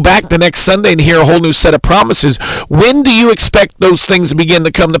then we go back the next Sunday and hear a whole new set of promises. When do you expect those things to begin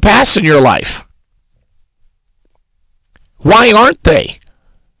to come to pass in your life? Why aren't they?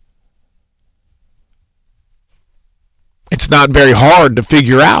 It's not very hard to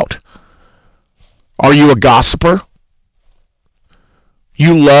figure out. Are you a gossiper?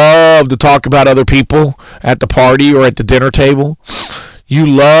 You love to talk about other people at the party or at the dinner table. You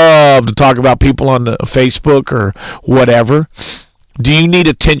love to talk about people on the Facebook or whatever. Do you need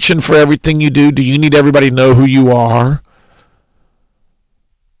attention for everything you do? Do you need everybody to know who you are?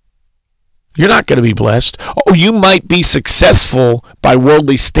 You're not going to be blessed. Oh, you might be successful by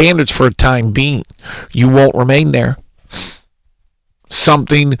worldly standards for a time being. You won't remain there.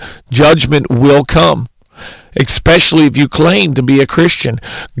 Judgment will come, especially if you claim to be a Christian.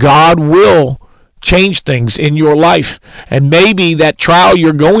 God will change things in your life. And maybe that trial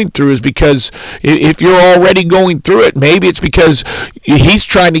you're going through is because if you're already going through it, maybe it's because he's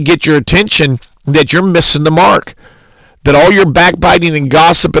trying to get your attention that you're missing the mark. That all your backbiting and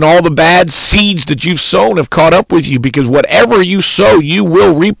gossip and all the bad seeds that you've sown have caught up with you, because whatever you sow, you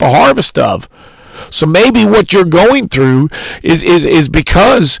will reap a harvest of. So maybe what you're going through is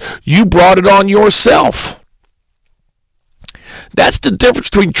because you brought it on yourself. That's the difference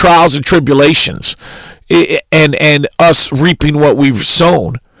between trials and tribulations and us reaping what we've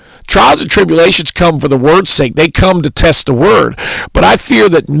sown. Trials and tribulations come for the word's sake. They come to test the word. But I fear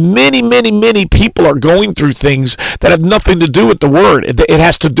that many, many, many people are going through things that have nothing to do with the word. It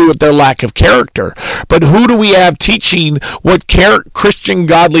has to do with their lack of character. But who do we have teaching what Christian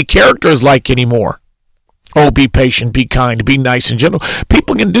godly character is like anymore? Oh, be patient, be kind, be nice and gentle.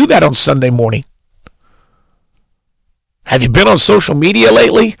 People can do that on Sunday morning. Have you been on social media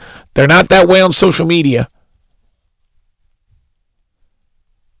lately? They're not that way on social media.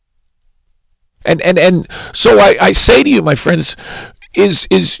 And so I say to you, my friends,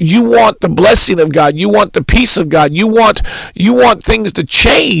 is you want the blessing of God, you want the peace of God, you want things to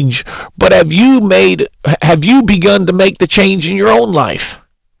change, but have you begun to make the change in your own life?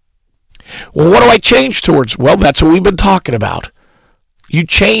 Well, what do I change towards? Well, that's what we've been talking about. You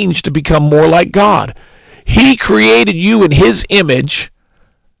change to become more like God. He created you in his image.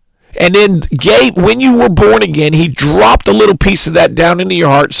 And then when you were born again, he dropped a little piece of that down into your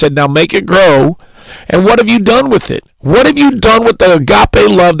heart and said, now make it grow. And what have you done with it? What have you done with the agape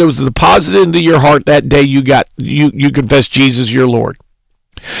love that was deposited into your heart that day you confessed Jesus your Lord?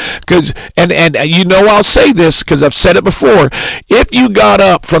 And I'll say this because I've said it before. If you got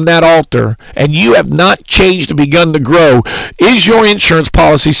up from that altar and you have not changed and begun to grow, is your insurance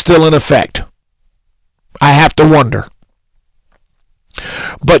policy still in effect? I have to wonder.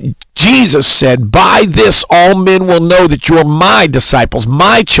 But Jesus said, by this all men will know that you're my disciples,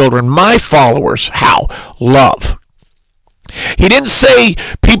 my children, my followers. How? Love. He didn't say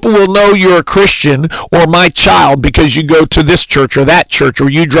people will know you're a Christian or my child because you go to this church or that church, or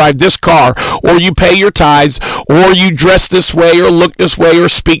you drive this car, or you pay your tithes, or you dress this way or look this way or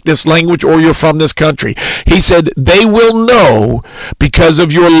speak this language, or you're from this country. He said they will know because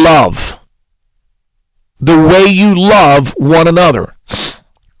of your love. The way you love one another.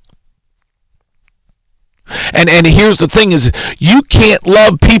 And here's the thing is, you can't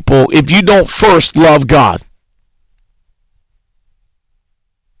love people if you don't first love God.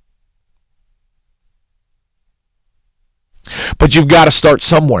 But you've got to start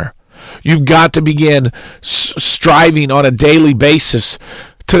somewhere. You've got to begin striving on a daily basis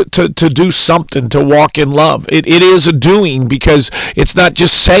to do something, to walk in love. It is a doing, because it's not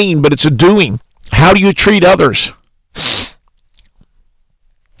just saying, but it's a doing. How do you treat others?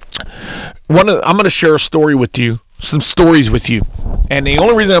 I'm going to share a story with you some stories with you. And the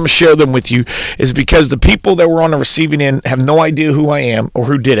only reason I'm going to share them with you is because the people that were on the receiving end have no idea who I am or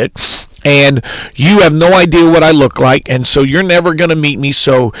who did it. And you have no idea what I look like. And so you're never going to meet me.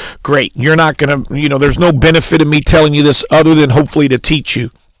 So great. You're not going to, there's no benefit of me telling you this other than hopefully to teach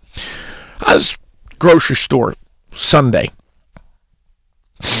you. I was grocery store Sunday.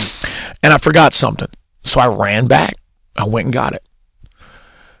 And I forgot something. So I ran back. I went and got it.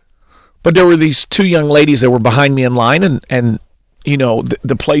 But there were these two young ladies that were behind me in line, and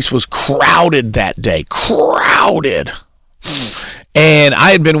the place was crowded that day. Crowded. And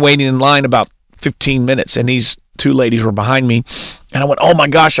I had been waiting in line about 15 minutes, and these two ladies were behind me. And I went, oh, my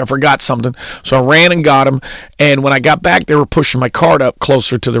gosh, I forgot something. So I ran and got them. And when I got back, they were pushing my cart up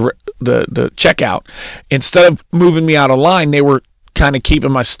closer to the checkout. Instead of moving me out of line, they were kind of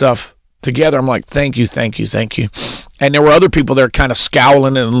keeping my stuff together. I'm like, thank you, thank you, thank you. And there were other people there kind of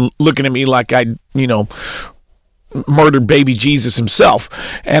scowling and looking at me like I, murdered baby Jesus himself.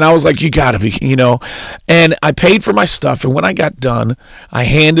 And I was like, you got to be, And I paid for my stuff. And when I got done, I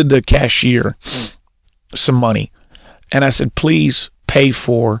handed the cashier some money. And I said, please pay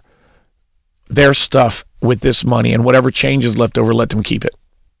for their stuff with this money. And whatever change is left over, let them keep it.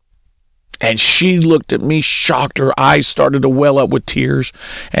 And she looked at me, shocked. Her eyes started to well up with tears.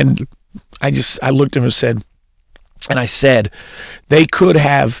 And I looked at him and I said, they could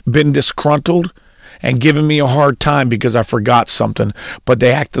have been disgruntled and given me a hard time because I forgot something, but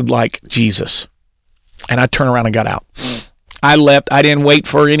they acted like Jesus. And I turned around and got out. I left. I didn't wait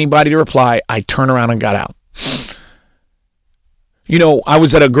for anybody to reply. I turned around and got out. I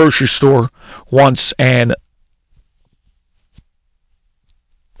was at a grocery store once, and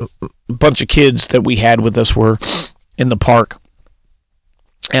a bunch of kids that we had with us were in the park.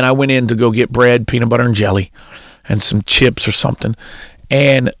 And I went in to go get bread, peanut butter and jelly, and some chips or something.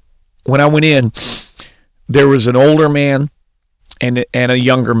 And when I went in, there was an older man and a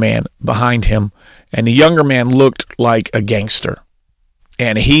younger man behind him. And the younger man looked like a gangster.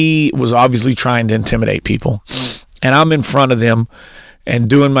 And he was obviously trying to intimidate people. And I'm in front of them and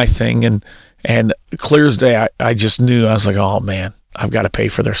doing my thing. And clear as day, I just knew. I was like, oh, man, I've got to pay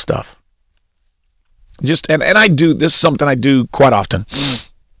for their stuff. And I do. This is something I do quite often.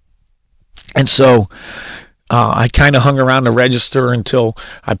 And so I kind of hung around the register until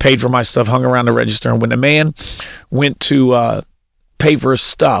I paid for my stuff, hung around the register. And when the man went to pay for his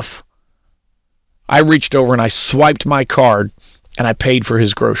stuff, I reached over and I swiped my card and I paid for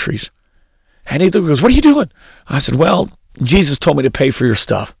his groceries. And he goes, what are you doing? I said, well, Jesus told me to pay for your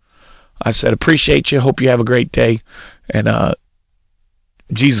stuff. I said, appreciate you. Hope you have a great day. And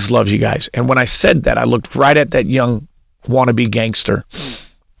Jesus loves you guys. And when I said that, I looked right at that young wannabe gangster.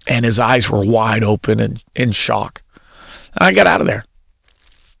 And his eyes were wide open and in shock. And I got out of there.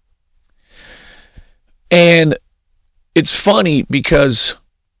 And it's funny because,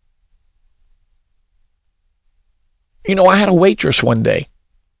 I had a waitress one day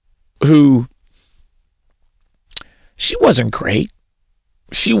who, she wasn't great.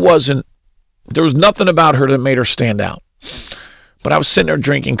 There was nothing about her that made her stand out. But I was sitting there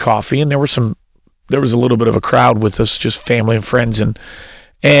drinking coffee, and there was a little bit of a crowd with us, just family and friends,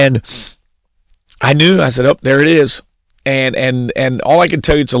 and I knew, I said, oh, there it is. And all I can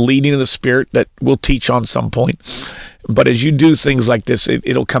tell you, it's a leading of the Spirit that we'll teach on some point. But as you do things like this,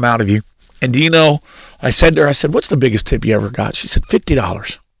 it'll come out of you. And do you know, I said to her, what's the biggest tip you ever got? She said,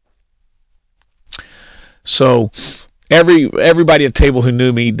 $50. So everybody at the table who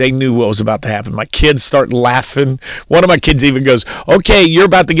knew me, they knew what was about to happen. My kids start laughing. One of my kids even goes, okay, you're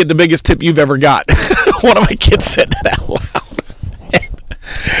about to get the biggest tip you've ever got. One of my kids said that out loud.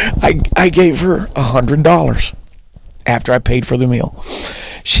 I gave her $100 after I paid for the meal.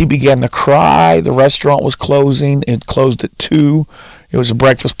 She began to cry. The restaurant was closing. It closed at 2:00. It was a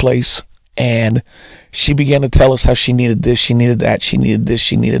breakfast place. And she began to tell us how she needed this, she needed that, she needed this,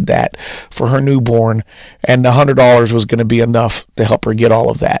 she needed that for her newborn. And the $100 was going to be enough to help her get all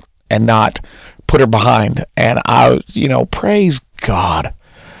of that and not put her behind. And I, praise God.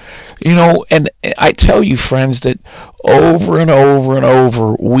 And I tell you, friends, that over and over and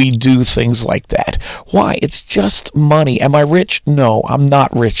over, we do things like that. Why? It's just money. Am I rich? No, I'm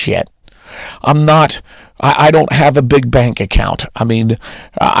not rich yet. I don't have a big bank account.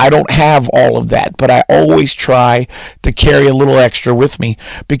 I don't have all of that, but I always try to carry a little extra with me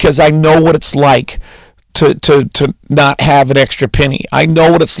because I know what it's like to not have an extra penny. I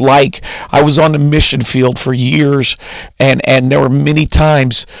know what it's like. I was on the mission field for years, and there were many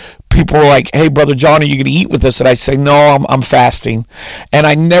times people were like, hey, Brother John, are you going to eat with us? And I say, no, I'm fasting. And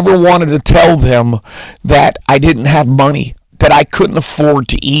I never wanted to tell them that I didn't have money that I couldn't afford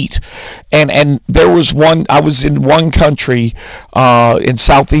to eat. And there was I was in one country in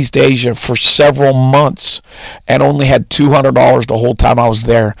Southeast Asia for several months and only had $200 the whole time I was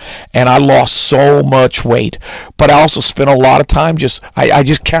there. And I lost so much weight. But I also spent a lot of time I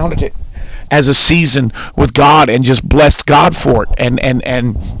just counted it as a season with God and just blessed God for it.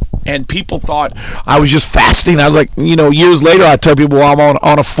 And people thought I was just fasting. I was like, years later I tell people, well, I'm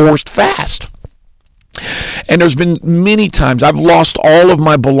on a forced fast. And there's been many times I've lost all of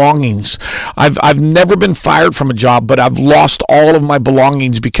my belongings. I've never been fired from a job, but I've lost all of my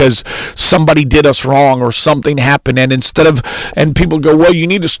belongings because somebody did us wrong or something happened. And people go, well, you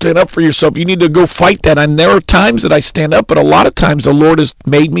need to stand up for yourself. You need to go fight that. And there are times that I stand up, but a lot of times the Lord has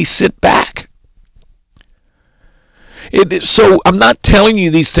made me sit back. So I'm not telling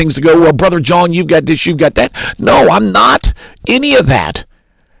you these things to go, well, Brother John, you've got this, you've got that. No, I'm not any of that.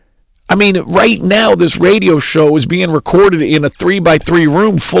 I mean, right now, this radio show is being recorded in a 3x3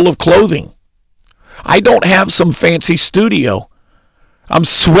 room full of clothing. I don't have some fancy studio. I'm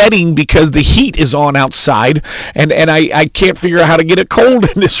sweating because the heat is on outside, and I can't figure out how to get it cold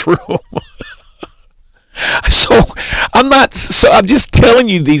in this room. So I'm just telling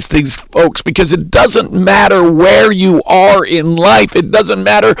you these things, folks, because it doesn't matter where you are in life. It doesn't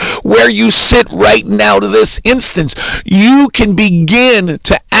matter where you sit right now to this instance. You can begin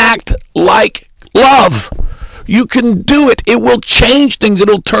to act like love. You can do it. It will change things.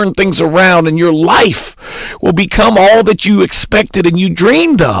 It'll turn things around, and your life will become all that you expected and you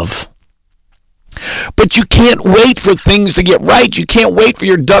dreamed of. But you can't wait for things to get right. You can't wait for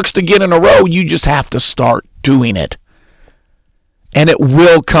your ducks to get in a row. You just have to start doing it. And it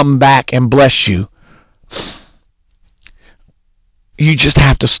will come back and bless you. You just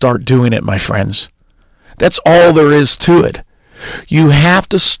have to start doing it, my friends. That's all there is to it. You have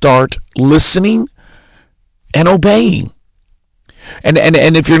to start listening and obeying. And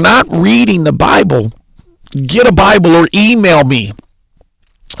if you're not reading the Bible, get a Bible or email me.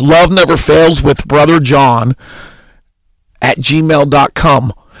 Love Never Fails with Brother John at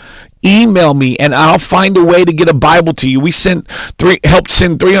gmail.com. Email me and I'll find a way to get a Bible to you. We helped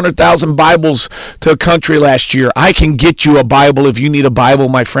send 300,000 Bibles to a country last year. I can get you a Bible if you need a Bible,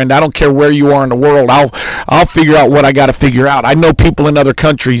 my friend. I don't care where you are in the world. I'll figure out what I got to figure out. I know people in other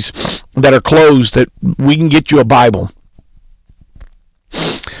countries that are closed that we can get you a Bible.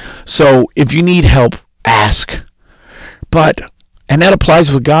 So if you need help, ask. And that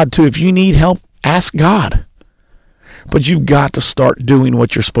applies with God too. If you need help, ask God. But you've got to start doing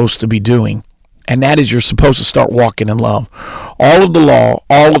what you're supposed to be doing. And that is, you're supposed to start walking in love. All of the law,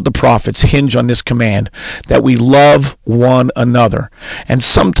 all of the prophets hinge on this command that we love one another. And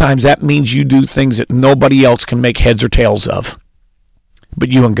sometimes that means you do things that nobody else can make heads or tails of.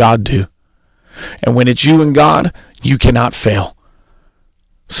 But you and God do. And when it's you and God, you cannot fail.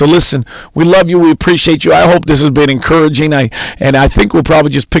 So listen, we love you. We appreciate you. I hope this has been encouraging. I think we'll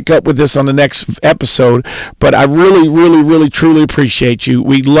probably just pick up with this on the next episode. But I really, really, really, truly appreciate you.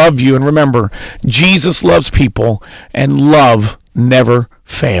 We love you. And remember, Jesus loves people and love never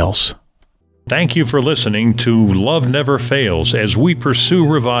fails. Thank you for listening to Love Never Fails as we pursue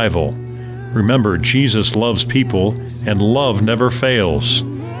revival. Remember, Jesus loves people and love never fails.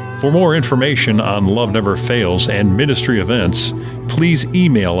 For more information on Love Never Fails and ministry events, please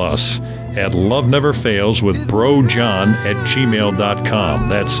email us at loveneverfailswithbrojohn@gmail.com.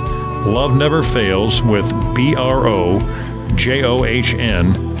 That's Love Never Fails with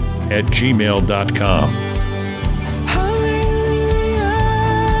BROJOHN@gmail.com.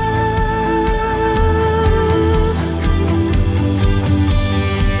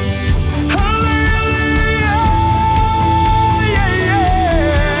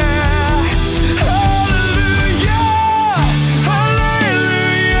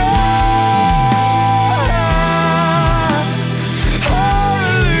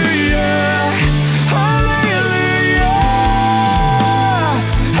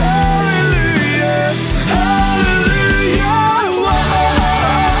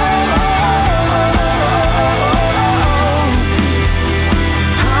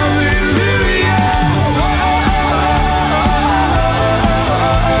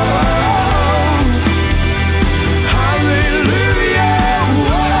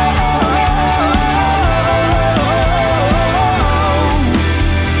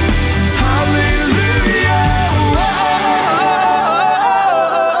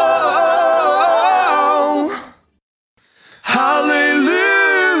 Hallelujah.